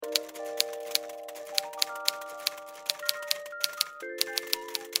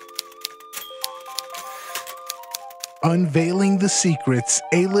unveiling the secrets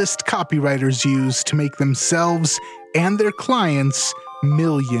A-list copywriters use to make themselves and their clients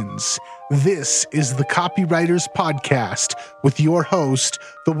millions. This is the Copywriters Podcast with your host,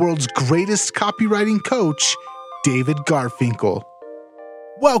 the world's greatest copywriting coach, David Garfinkel.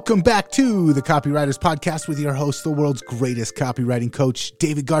 Welcome back to the Copywriters Podcast with your host, the world's greatest copywriting coach,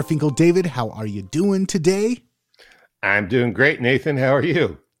 David Garfinkel. David, how are you doing today? I'm doing great, Nathan. How are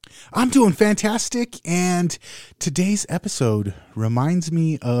you? I'm doing fantastic, and today's episode reminds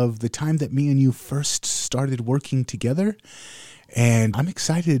me of the time that me and you first started working together, and I'm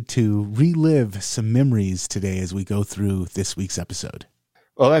excited to relive some memories today as we go through this week's episode.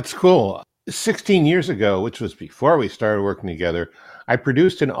 Well, that's cool. 16 years ago, which was before we started working together, I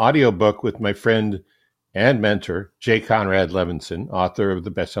produced an audiobook with my friend and mentor, J. Conrad Levinson, author of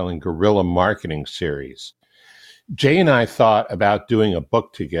the best-selling Guerrilla Marketing series. Jay and I thought about doing a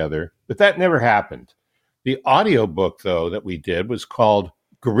book together, but that never happened. The audiobook, though, that we did was called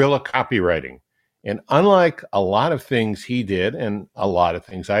Guerrilla Copywriting. And unlike a lot of things he did and a lot of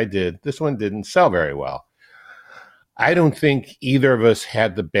things I did, this one didn't sell very well. I don't think either of us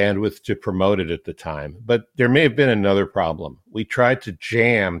had the bandwidth to promote it at the time, but there may have been another problem. We tried to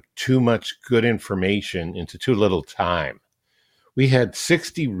jam too much good information into too little time. We had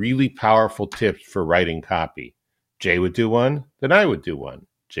 60 really powerful tips for writing copy. Jay would do one, then I would do one.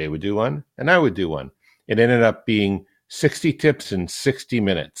 Jay would do one, and I would do one. It ended up being 60 tips in 60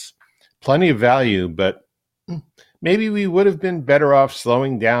 minutes. Plenty of value, but maybe we would have been better off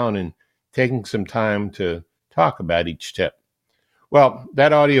slowing down and taking some time to talk about each tip. Well,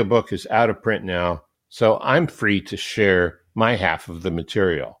 that audiobook is out of print now, so I'm free to share my half of the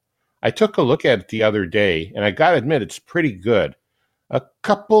material. I took a look at it the other day, and I got to admit, it's pretty good. A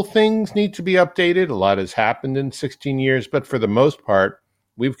couple things need to be updated. A lot has happened in 16 years, but for the most part,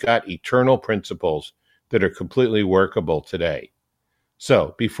 we've got eternal principles that are completely workable today.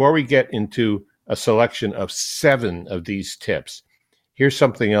 So before we get into a selection of 7 of these tips, here's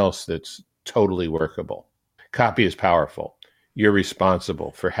something else that's totally workable. Copy is powerful. You're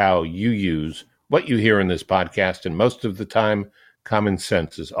responsible for how you use what you hear in this podcast, and most of the time, common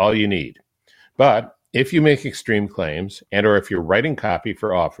sense is all you need. But if you make extreme claims, and or if you're writing copy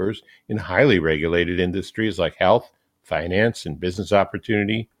for offers in highly regulated industries like health, finance, and business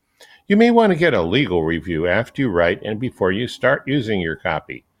opportunity, you may want to get a legal review after you write and before you start using your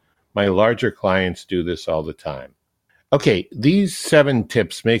copy. My larger clients do this all the time. Okay, these 7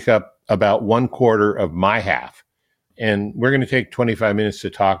 tips make up about 1/4 of my half, and we're going to take 25 minutes to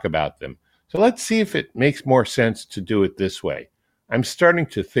talk about them. So let's see if it makes more sense to do it this way. I'm starting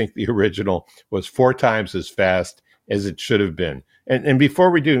to think the original was 4 times as fast as it should have been. And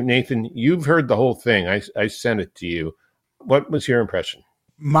before we do, Nathan, you've heard the whole thing. I sent it to you. What was your impression?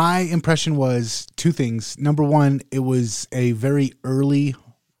 My impression was 2 things. Number one, it was a very early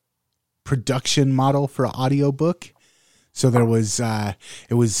production model for an audiobook. So there was,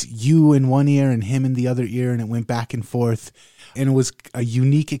 it was you in one ear and him in the other ear, and it went back and forth. And it was a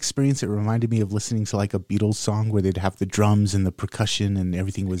unique experience. It reminded me of listening to like a Beatles song where they'd have the drums and the percussion and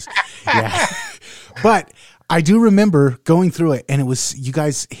everything was, yeah. But I do remember going through it, and it was, you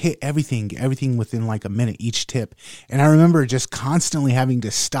guys hit everything within like a minute, each tip. And I remember just constantly having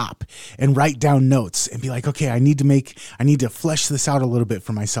to stop and write down notes and be like, okay, I need to flesh this out a little bit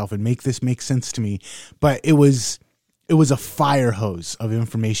for myself and make this make sense to me. But it was a fire hose of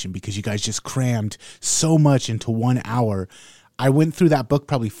information because you guys just crammed so much into 1 hour. I went through that book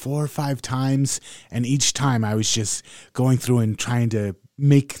probably 4 or 5 times, and each time I was just going through and trying to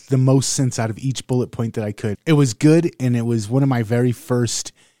make the most sense out of each bullet point that I could. It was good, and it was one of my very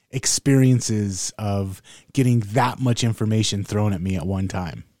first experiences of getting that much information thrown at me at one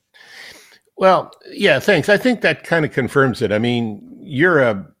time. Well, yeah, thanks. I think that kind of confirms it. I mean, you're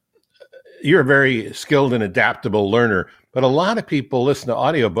a very skilled and adaptable learner, but a lot of people listen to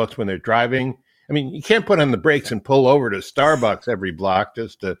audiobooks when they're driving. I mean, you can't put on the brakes and pull over to Starbucks every block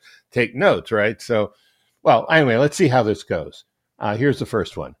just to take notes, right? So, well, anyway, let's see how this goes. Here's the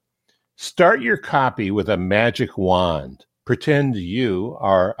first one. Start your copy with a magic wand. Pretend you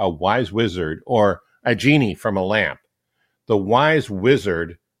are a wise wizard or a genie from a lamp. The wise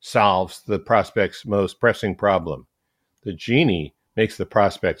wizard solves the prospect's most pressing problem. The genie makes the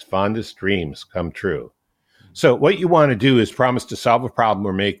prospect's fondest dreams come true. So what you want to do is promise to solve a problem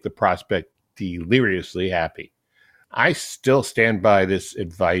or make the prospect deliriously happy. I still stand by this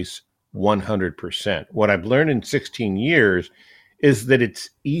advice 100%. What I've learned in 16 years is that it's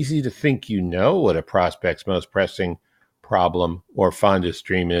easy to think you know what a prospect's most pressing problem or fondest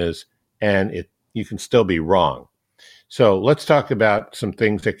dream is, and you can still be wrong. So let's talk about some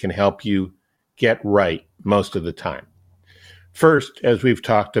things that can help you get right most of the time. First, as we've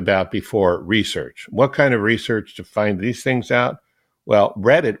talked about before, research. What kind of research to find these things out? Well,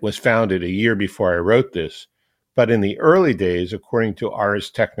 Reddit was founded a year before I wrote this, but in the early days, according to Ars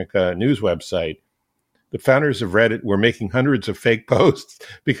Technica news website, the founders of Reddit were making hundreds of fake posts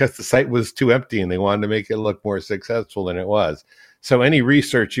because the site was too empty and they wanted to make it look more successful than it was. So any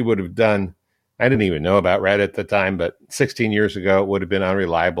research you would have done, I didn't even know about Reddit at the time, but 16 years ago, it would have been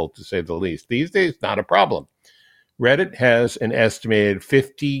unreliable to say the least. These days, not a problem. Reddit has an estimated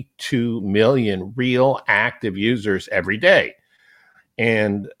 52 million real active users every day,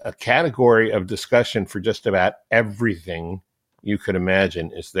 and a category of discussion for just about everything you could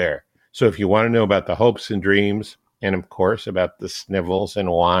imagine is there. So if you want to know about the hopes and dreams, and of course about the snivels and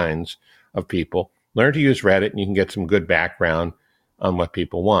whines of people, learn to use Reddit and you can get some good background on what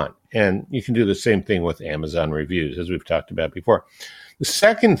people want. And you can do the same thing with Amazon reviews, as we've talked about before. The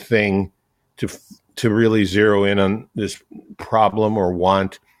second thing to really zero in on this problem or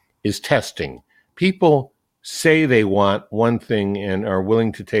want is testing. People say they want one thing and are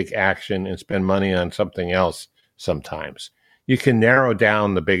willing to take action and spend money on something else sometimes. You can narrow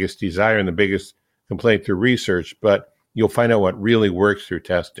down the biggest desire and the biggest complaint through research, but you'll find out what really works through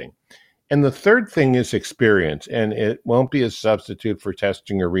testing. And the third thing is experience, and it won't be a substitute for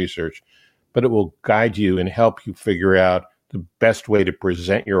testing or research, but it will guide you and help you figure out the best way to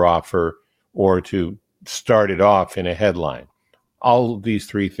present your offer or to start it off in a headline. All of these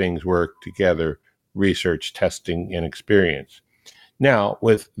three things work together: research, testing, and experience. Now,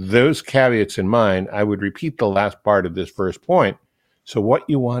 with those caveats in mind, I would repeat the last part of this first point. So what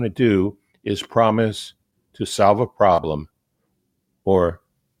you want to do is promise to solve a problem or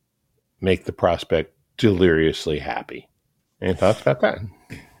make the prospect deliriously happy. Any thoughts about that?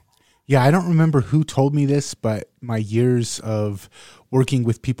 Yeah, I don't remember who told me this, but my years of working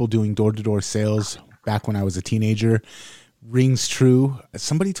with people doing door-to-door sales back when I was a teenager rings true.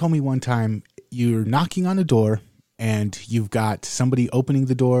 Somebody told me one time, you're knocking on a door and you've got somebody opening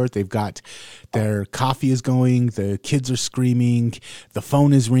the door. They've got their coffee is going, the kids are screaming, the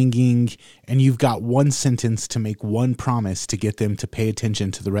phone is ringing, and you've got one sentence to make one promise to get them to pay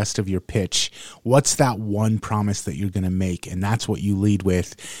attention to the rest of your pitch. What's that one promise that you're going to make? And that's what you lead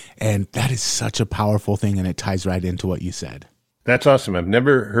with. And that is such a powerful thing, and it ties right into what you said. That's awesome. I've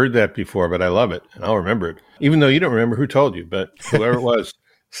never heard that before, but I love it, and I'll remember it. Even though you don't remember who told you, but whoever it was,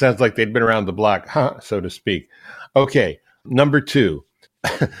 sounds like they'd been around the block, so to speak. Okay, number 2,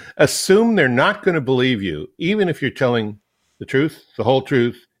 assume they're not going to believe you, even if you're telling the truth, the whole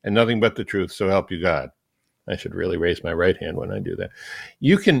truth, and nothing but the truth, so help you God. I should really raise my right hand when I do that.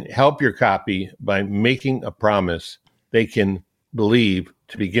 You can help your copy by making a promise they can believe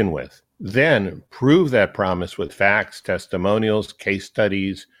to begin with. Then prove that promise with facts, testimonials, case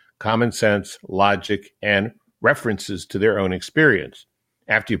studies, common sense, logic, and references to their own experience.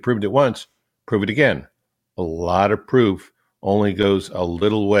 After you've proved it once, prove it again. A lot of proof only goes a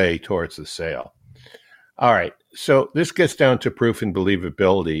little way towards the sale. All right, so this gets down to proof and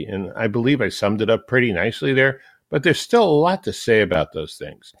believability, and I believe I summed it up pretty nicely there, but there's still a lot to say about those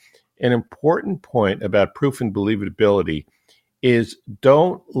things. An important point about proof and believability is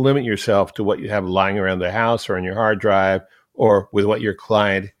don't limit yourself to what you have lying around the house or on your hard drive or with what your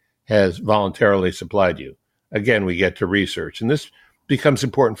client has voluntarily supplied you. Again, we get to research, and this becomes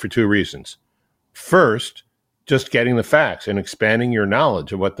important for 2 reasons. First, just getting the facts and expanding your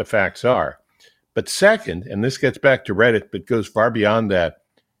knowledge of what the facts are. But second, and this gets back to Reddit, but goes far beyond that,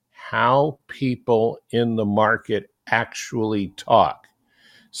 how people in the market actually talk.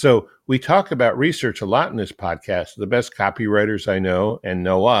 So we talk about research a lot in this podcast. The best copywriters I know and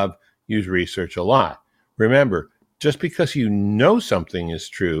know of use research a lot. Remember, just because you know something is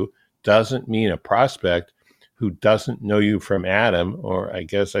true doesn't mean a prospect who doesn't know you from Adam, or I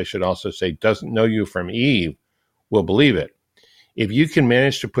guess I should also say doesn't know you from Eve, will believe it. If you can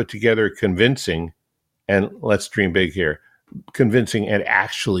manage to put together a convincing, and let's dream big here, convincing and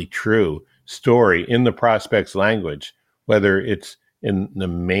actually true story in the prospect's language, whether it's in the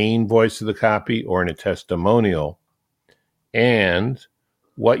main voice of the copy or in a testimonial, and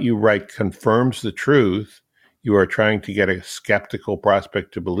what you write confirms the truth you are trying to get a skeptical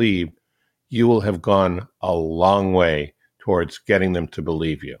prospect to believe, you will have gone a long way towards getting them to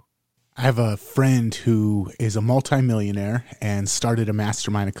believe you. I have a friend who is a multimillionaire and started a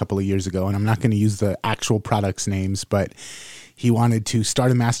mastermind a couple of years ago, and I'm not going to use the actual products names, but he wanted to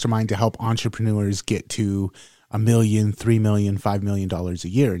start a mastermind to help entrepreneurs get to $1 million, $3 million, $5 million a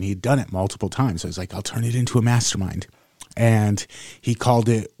year, and he'd done it multiple times. So I was like, I'll turn it into a mastermind. And he called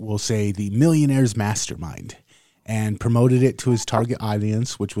it, we'll say, the Millionaire's Mastermind, and promoted it to his target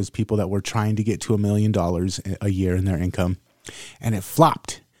audience, which was people that were trying to get to $1 million a year in their income. and it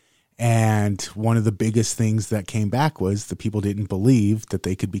flopped. And one of the biggest things that came back was the people didn't believe that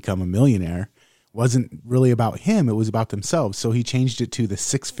they could become a millionaire. It wasn't really about him. It was about themselves. So he changed it to the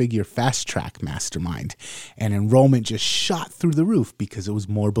 6-figure fast track mastermind, and enrollment just shot through the roof because it was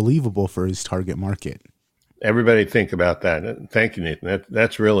more believable for his target market. Everybody think about that. Thank you, Nathan.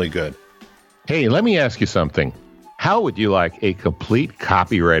 That's really good. Hey, let me ask you something. How would you like a complete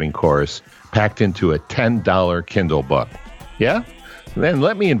copywriting course packed into a $10 Kindle book? Yeah? Then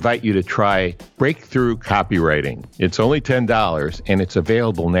let me invite you to try Breakthrough Copywriting. It's only $10 and it's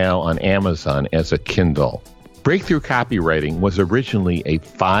available now on Amazon as a Kindle. Breakthrough Copywriting was originally a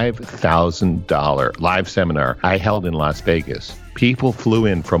 $5,000 live seminar I held in Las Vegas. People flew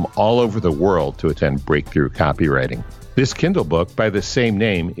in from all over the world to attend Breakthrough Copywriting. This Kindle book by the same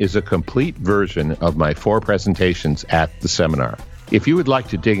name is a complete version of my 4 presentations at the seminar. If you would like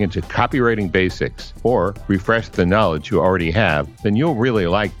to dig into copywriting basics or refresh the knowledge you already have, then you'll really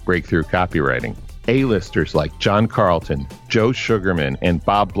like Breakthrough Copywriting. A-listers like John Carlton, Joe Sugarman, and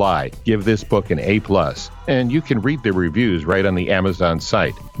Bob Bly give this book an A+, and you can read the reviews right on the Amazon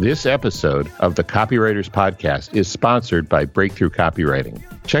site. This episode of the Copywriters Podcast is sponsored by Breakthrough Copywriting.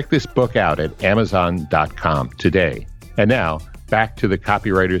 Check this book out at Amazon.com today. And now, back to the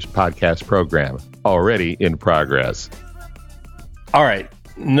Copywriters Podcast program, already in progress. All right,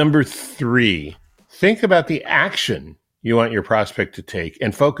 number 3, think about the action you want your prospect to take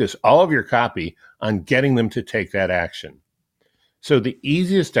and focus all of your copy on getting them to take that action. So the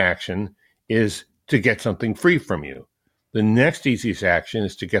easiest action is to get something free from you. The next easiest action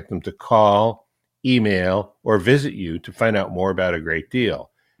is to get them to call, email, or visit you to find out more about a great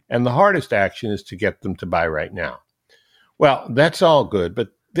deal. And the hardest action is to get them to buy right now. Well, that's all good, but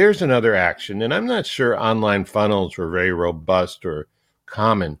there's another action, and I'm not sure online funnels were very robust or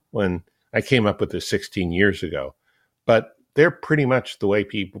common when I came up with this 16 years ago, but they're pretty much the way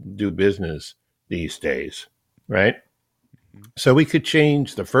people do business these days, right? So we could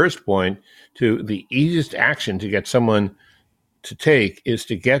change the first point to the easiest action to get someone to take is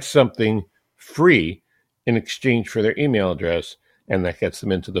to get something free in exchange for their email address, and that gets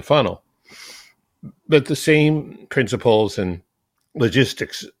them into the funnel. But the same principles and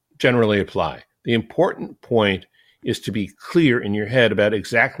logistics generally apply. The important point is to be clear in your head about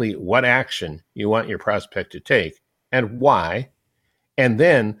exactly what action you want your prospect to take and why, and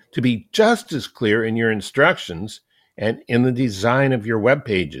then to be just as clear in your instructions and in the design of your web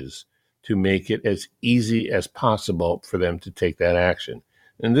pages to make it as easy as possible for them to take that action.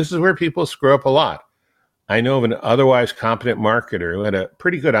 And this is where people screw up a lot. I know of an otherwise competent marketer who had a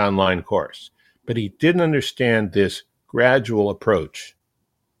pretty good online course, but he didn't understand this gradual approach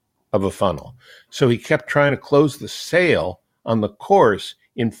of a funnel. So he kept trying to close the sale on the course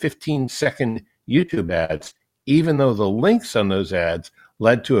in 15-second YouTube ads, even though the links on those ads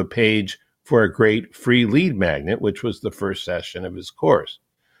led to a page for a great free lead magnet, which was the first session of his course.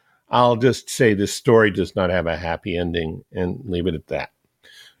 I'll just say this story does not have a happy ending and leave it at that.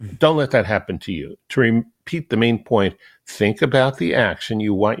 Don't let that happen to you. To repeat the main point, think about the action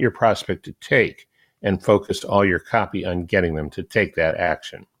you want your prospect to take and focus all your copy on getting them to take that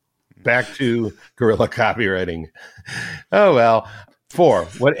action. Back to guerrilla copywriting. Oh, well. 4,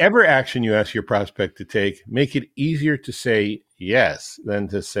 whatever action you ask your prospect to take, make it easier to say yes than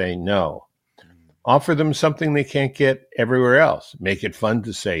to say no. Offer them something they can't get everywhere else. Make it fun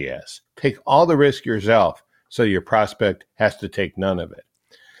to say yes. Take all the risk yourself so your prospect has to take none of it.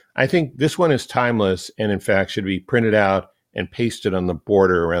 I think this one is timeless and, in fact, should be printed out and pasted on the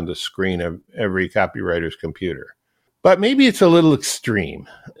border around the screen of every copywriter's computer. But maybe it's a little extreme.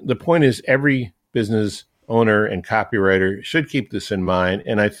 The point is every business owner and copywriter should keep this in mind.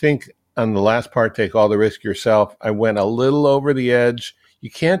 And I think on the last part, take all the risk yourself, I went a little over the edge.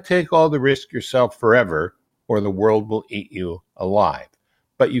 You can't take all the risk yourself forever, or the world will eat you alive.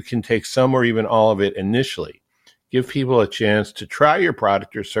 But you can take some or even all of it initially. Give people a chance to try your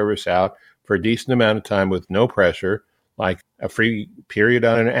product or service out for a decent amount of time with no pressure, like a free period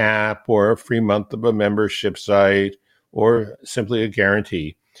on an app or a free month of a membership site or simply a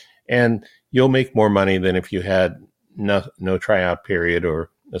guarantee. And you'll make more money than if you had no tryout period or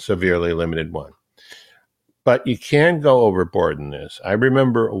a severely limited one. But you can go overboard in this. I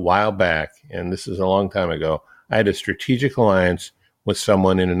remember a while back, and this is a long time ago, I had a strategic alliance with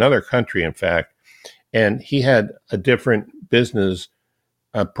someone in another country, in fact, and he had a different business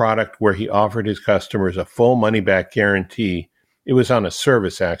product where he offered his customers a full money-back guarantee. It was on a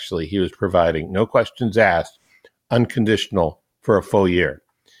service, actually, he was providing, no questions asked, unconditional for a full year.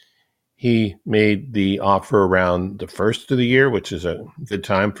 He made the offer around the first of the year, which is a good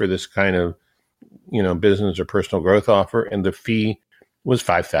time for this kind of business or personal growth offer, and the fee was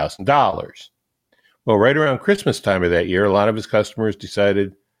 $5,000. Well, right around Christmas time of that year, a lot of his customers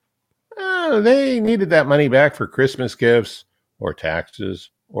decided they needed that money back for Christmas gifts or taxes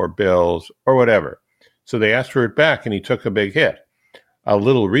or bills or whatever. So they asked for it back, and he took a big hit. A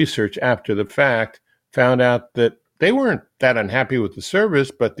little research after the fact found out that they weren't that unhappy with the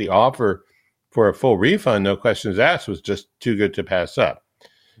service, but the offer for a full refund, no questions asked, was just too good to pass up.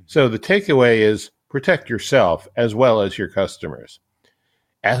 So the takeaway is protect yourself as well as your customers.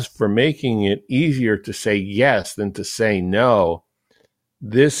 As for making it easier to say yes than to say no,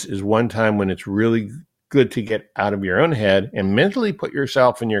 this is one time when it's really good to get out of your own head and mentally put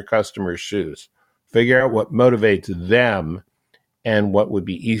yourself in your customer's shoes. Figure out what motivates them and what would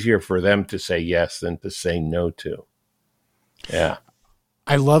be easier for them to say yes than to say no to. Yeah.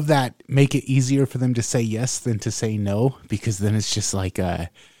 I love that. Make it easier for them to say yes than to say no, because then it's just like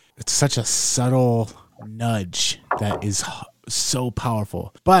it's such a subtle nudge that is so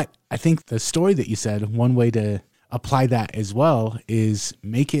powerful. But I think the story that you said, one way to apply that as well is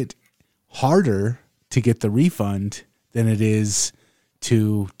make it harder to get the refund than it is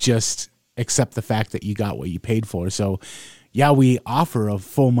to just accept the fact that you got what you paid for. So yeah, we offer a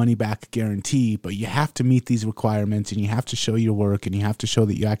full money back guarantee, but you have to meet these requirements, and you have to show your work, and you have to show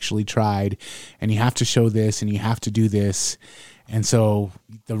that you actually tried, and you have to show this, and you have to do this. And so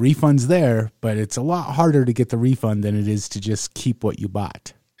the refund's there, but it's a lot harder to get the refund than it is to just keep what you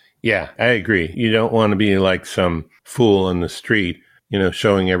bought. Yeah, I agree. You don't want to be like some fool on the street,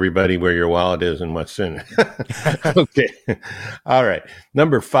 showing everybody where your wallet is and what's in it. Okay. All right.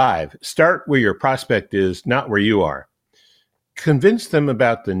 Number 5, start where your prospect is, not where you are. Convince them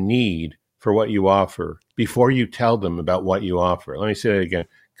about the need for what you offer before you tell them about what you offer. Let me say that again.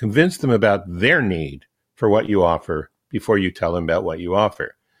 Convince them about their need for what you offer before you tell them about what you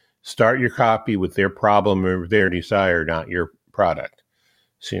offer. Start your copy with their problem or their desire, not your product.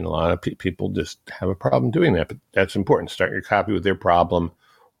 Seen a lot of people just have a problem doing that, but that's important. Start your copy with their problem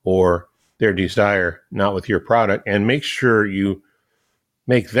or their desire, not with your product, and make sure you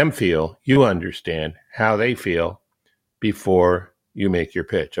make them feel you understand how they feel before you make your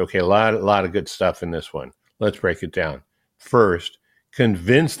pitch. Okay, a lot of good stuff in this one. Let's break it down. First,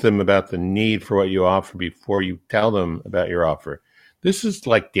 convince them about the need for what you offer before you tell them about your offer. This is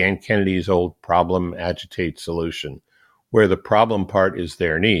like Dan Kennedy's old problem, agitate, solution, where the problem part is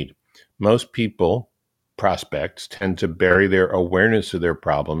their need. Most people, prospects, tend to bury their awareness of their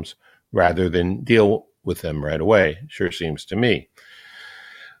problems rather than deal with them right away. Sure seems to me.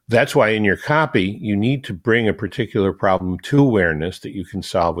 That's why in your copy, you need to bring a particular problem to awareness that you can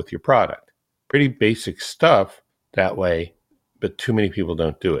solve with your product. Pretty basic stuff that way, but too many people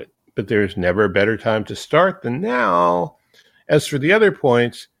don't do it. But there's never a better time to start than now. As for the other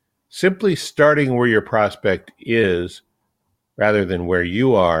points, simply starting where your prospect is rather than where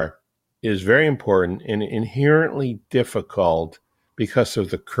you are is very important and inherently difficult because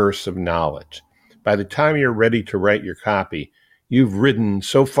of the curse of knowledge. By the time you're ready to write your copy, you've ridden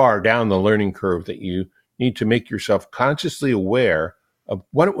so far down the learning curve that you need to make yourself consciously aware of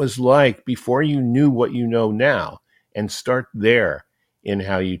what it was like before you knew what you know now, and start there in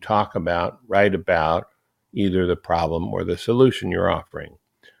how you talk about, write about either the problem or the solution you're offering.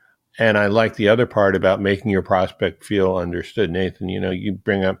 And I like the other part about making your prospect feel understood. Nathan, you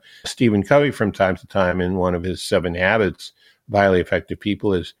bring up Stephen Covey from time to time in one of his 7 habits of highly effective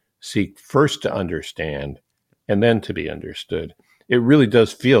people is seek first to understand and then to be understood. It really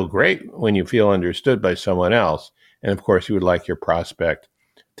does feel great when you feel understood by someone else. And of course, you would like your prospect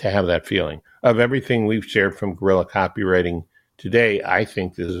to have that feeling. Of everything we've shared from Guerrilla Copywriting today, I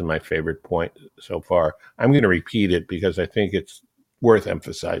think this is my favorite point so far. I'm going to repeat it because I think it's worth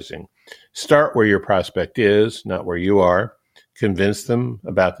emphasizing. Start where your prospect is, not where you are. Convince them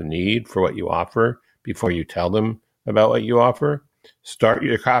about the need for what you offer before you tell them about what you offer. Start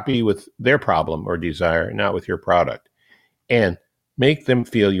your copy with their problem or desire, not with your product. And make them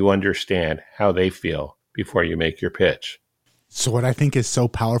feel you understand how they feel before you make your pitch. So what I think is so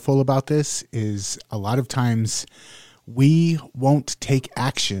powerful about this is a lot of times we won't take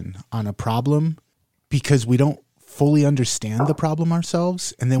action on a problem because we don't fully understand the problem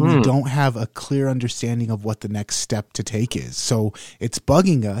ourselves, and then we don't have a clear understanding of what the next step to take is. So it's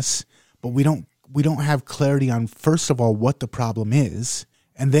bugging us, but we don't have clarity on, first of all, what the problem is,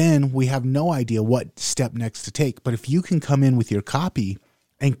 and then we have no idea what step next to take. But if you can come in with your copy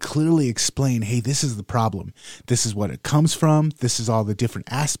and clearly explain, hey, this is the problem, this is what it comes from, this is all the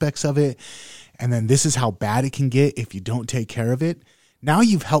different aspects of it, and then this is how bad it can get if you don't take care of it. now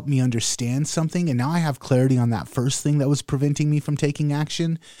you've helped me understand something, and now I have clarity on that first thing that was preventing me from taking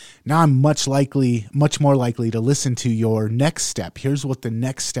action. Now I'm much more likely to listen to your next step. Here's what the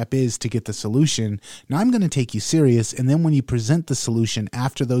next step is to get the solution. Now I'm going to take you serious. And then when you present the solution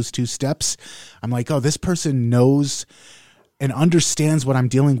after those 2 steps, I'm like, oh, this person knows and understands what I'm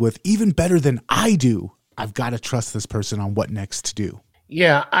dealing with even better than I do. I've got to trust this person on what next to do.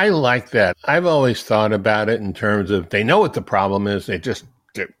 Yeah, I like that. I've always thought about it in terms of they know what the problem is. They're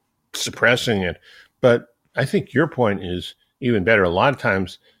suppressing it. But I think your point is even better. A lot of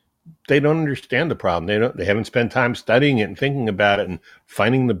times they don't understand the problem. They haven't spent time studying it and thinking about it and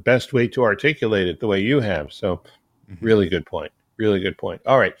finding the best way to articulate it the way you have. So really good point. Really good point.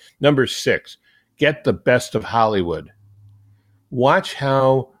 All right. Number 6, get the best of Hollywood. Watch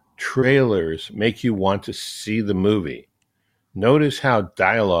how trailers make you want to see the movie. Notice how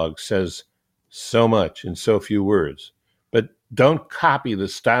dialogue says so much in so few words, but don't copy the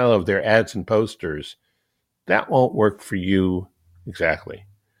style of their ads and posters. That won't work for you exactly.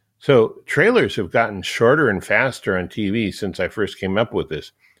 So trailers have gotten shorter and faster on TV since I first came up with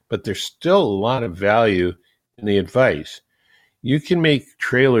this, but there's still a lot of value in the advice. You can make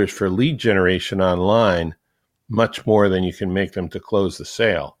trailers for lead generation online much more than you can make them to close the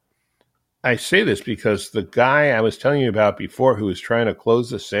sale. I say this because the guy I was telling you about before who was trying to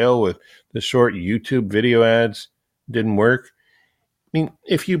close the sale with the short YouTube video ads didn't work. I mean,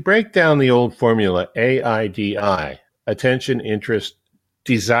 if you break down the old formula, AIDI, attention, interest,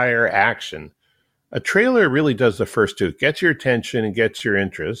 desire, action, a trailer really does the first 2. It gets your attention and gets your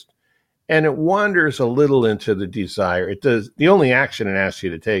interest, and it wanders a little into the desire. It does. The only action it asks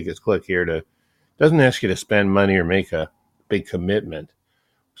you to take is click here doesn't ask you to spend money or make a big commitment.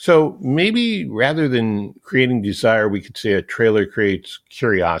 So maybe rather than creating desire, we could say a trailer creates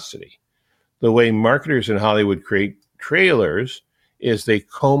curiosity. The way marketers in Hollywood create trailers is they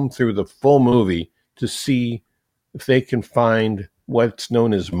comb through the full movie to see if they can find what's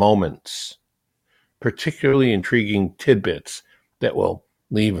known as moments, particularly intriguing tidbits that will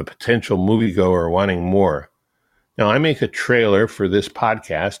leave a potential moviegoer wanting more. Now, I make a trailer for this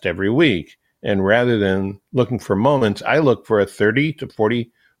podcast every week, and rather than looking for moments, I look for a 30 to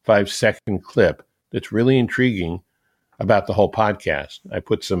 45-second clip that's really intriguing about the whole podcast. I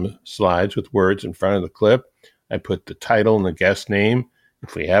put some slides with words in front of the clip. I put the title and the guest name,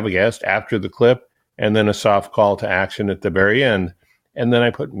 if we have a guest, after the clip, and then a soft call to action at the very end. And then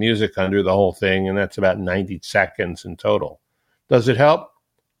I put music under the whole thing, and that's about 90 seconds in total. Does it help?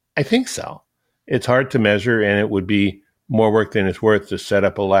 I think so. It's hard to measure, and it would be more work than it's worth to set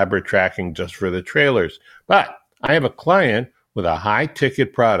up elaborate tracking just for the trailers. But I have a client with a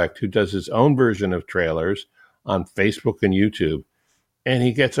high-ticket product who does his own version of trailers on Facebook and YouTube, and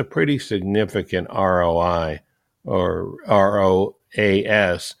he gets a pretty significant ROI or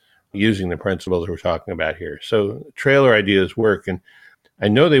ROAS using the principles we're talking about here. So trailer ideas work, and I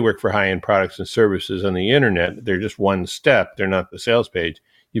know they work for high-end products and services on the internet. They're just one step. They're not the sales page.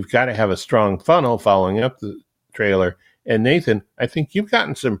 You've got to have a strong funnel following up the trailer. And Nathan, I think you've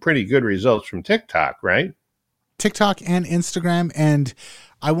gotten some pretty good results from TikTok, right? TikTok and Instagram. And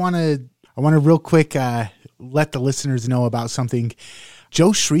I want to real quick let the listeners know about something.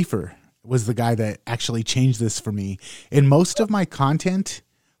 Joe Schriefer was the guy that actually changed this for me. In most of my content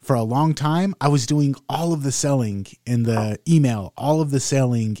for a long time, I was doing all of the selling in the email, all of the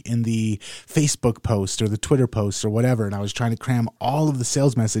selling in the Facebook post or the Twitter post or whatever. And I was trying to cram all of the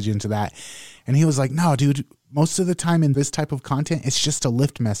sales message into that. And he was like, no, dude, most of the time in this type of content, it's just a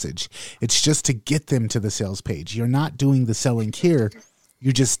lift message. It's just to get them to the sales page. You're not doing the selling here.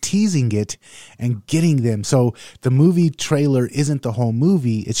 You're just teasing it and getting them. So the movie trailer isn't the whole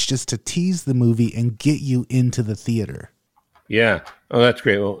movie. It's just to tease the movie and get you into the theater. Yeah. Oh, that's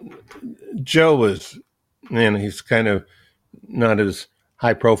great. Well, Joe was, man, he's kind of not as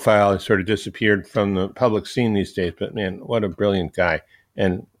high profile. He sort of disappeared from the public scene these days. But man, what a brilliant guy.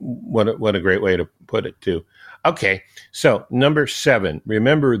 And what a great way to put it, too. Okay, so number 7,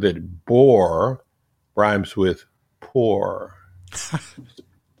 remember that bore rhymes with poor.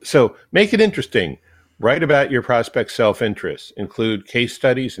 So make it interesting. Write about your prospect's self-interest. Include case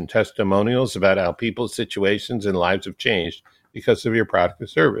studies and testimonials about how people's situations and lives have changed because of your product or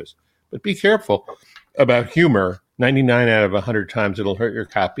service. But be careful about humor. 99 out of 100 times it'll hurt your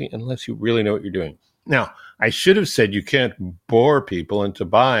copy unless you really know what you're doing. Now, I should have said you can't bore people into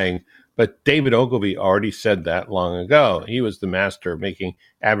buying, but David Ogilvy already said that long ago. He was the master of making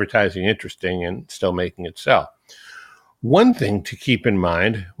advertising interesting and still making it sell. One thing to keep in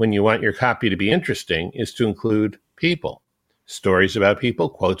mind when you want your copy to be interesting is to include people, stories about people,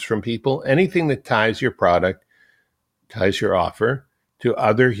 quotes from people, anything that ties your product, ties your offer to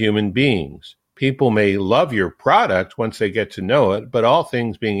other human beings. People may love your product once they get to know it, but all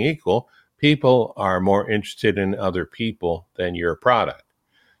things being equal, people are more interested in other people than your product.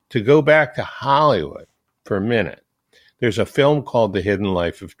 To go back to Hollywood for a minute, there's a film called The Hidden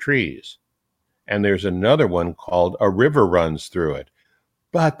Life of Trees, and there's another one called A River Runs Through It.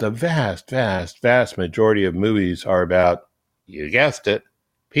 But the vast majority of movies are about, you guessed it,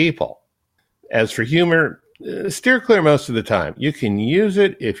 people. As for humor, steer clear most of the time. You can use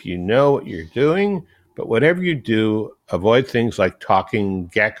it if you know what you're doing, but whatever you do, avoid things like talking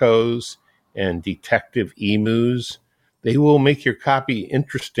geckos and detective emus. They will make your copy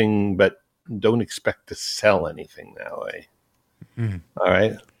interesting, but don't expect to sell anything that way. All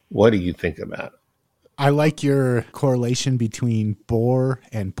right. What do you think about it? I like your correlation between bore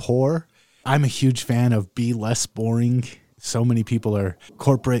and poor. I'm a huge fan of be less boring. So many people are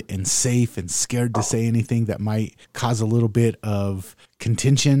corporate and safe and scared to say anything that might cause a little bit of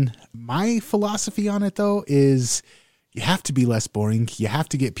contention. My philosophy on it, though, is you have to be less boring. You have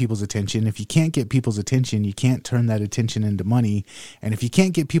to get people's attention. If you can't get people's attention, you can't turn that attention into money. And if you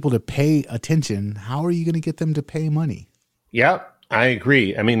can't get people to pay attention, how are you going to get them to pay money? Yeah, I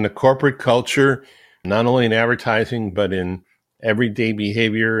agree. I mean, the corporate culture, not only in advertising, but in everyday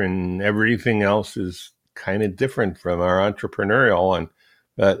behavior and everything else is kind of different from our entrepreneurial one.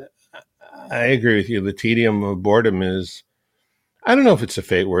 But I agree with you. The tedium of boredom is, I don't know if it's a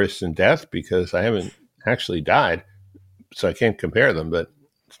fate worse than death because I haven't actually died, so I can't compare them, but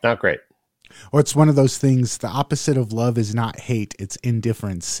it's not great. Or it's one of those things, the opposite of love is not hate, it's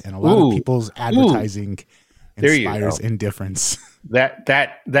indifference. And a lot of people's advertising inspires indifference.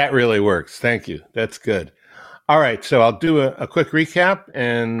 That really works. Thank you. That's good. All right. So I'll do a quick recap,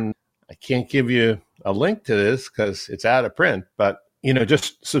 and I can't give you a link to this because it's out of print, but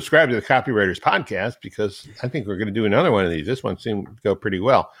just subscribe to the Copywriters Podcast because I think we're going to do another one of these. This one seemed to go pretty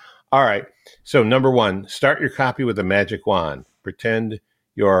well. All right. So number 1, start your copy with a magic wand. Pretend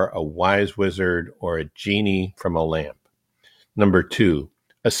you're a wise wizard or a genie from a lamp. Number 2,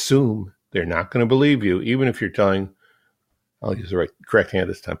 assume they're not going to believe you, even if you're telling, I'll use the correct hand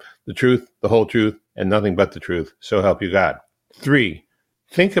this time, the truth, the whole truth, and nothing but the truth. So help you God. 3,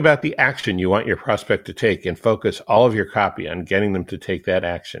 think about the action you want your prospect to take and focus all of your copy on getting them to take that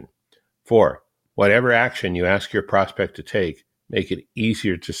action. 4, whatever action you ask your prospect to take, make it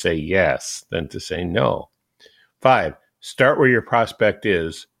easier to say yes than to say no. 5, start where your prospect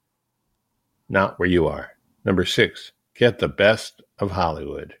is, not where you are. Number 6, get the best of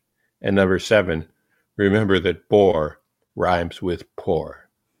Hollywood. And number 7, remember that bore rhymes with poor.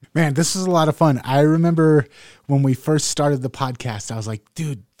 Man, this is a lot of fun. I remember when we first started the podcast, I was like,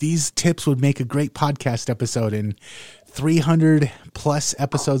 dude, these tips would make a great podcast episode. And 300 plus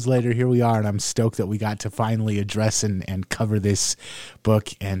episodes later, here we are. And I'm stoked that we got to finally address and cover this book.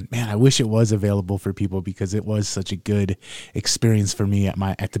 And man, I wish it was available for people because it was such a good experience for me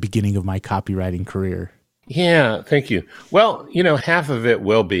at the beginning of my copywriting career. Yeah, thank you. Well, half of it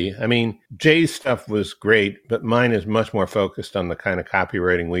will be. I mean, Jay's stuff was great, but mine is much more focused on the kind of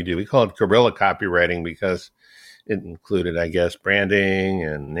copywriting we do. We call it Guerrilla Copywriting because it included, I guess, branding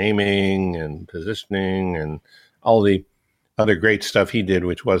and naming and positioning and all the other great stuff he did,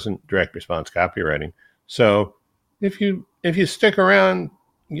 which wasn't direct response copywriting. So if you stick around,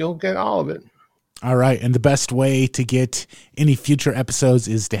 you'll get all of it. All right. And the best way to get any future episodes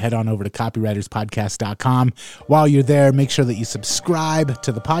is to head on over to copywriterspodcast.com. While you're there, make sure that you subscribe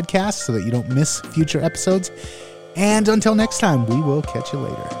to the podcast so that you don't miss future episodes. And until next time, we will catch you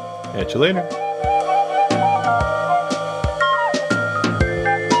later. Catch you later.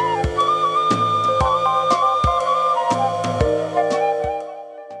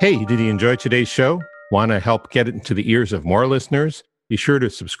 Hey, did you enjoy today's show? Want to help get it into the ears of more listeners? Be sure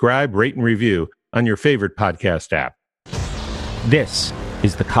to subscribe, rate, and review on your favorite podcast app. This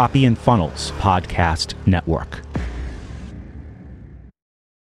is the Copy and Funnels Podcast Network.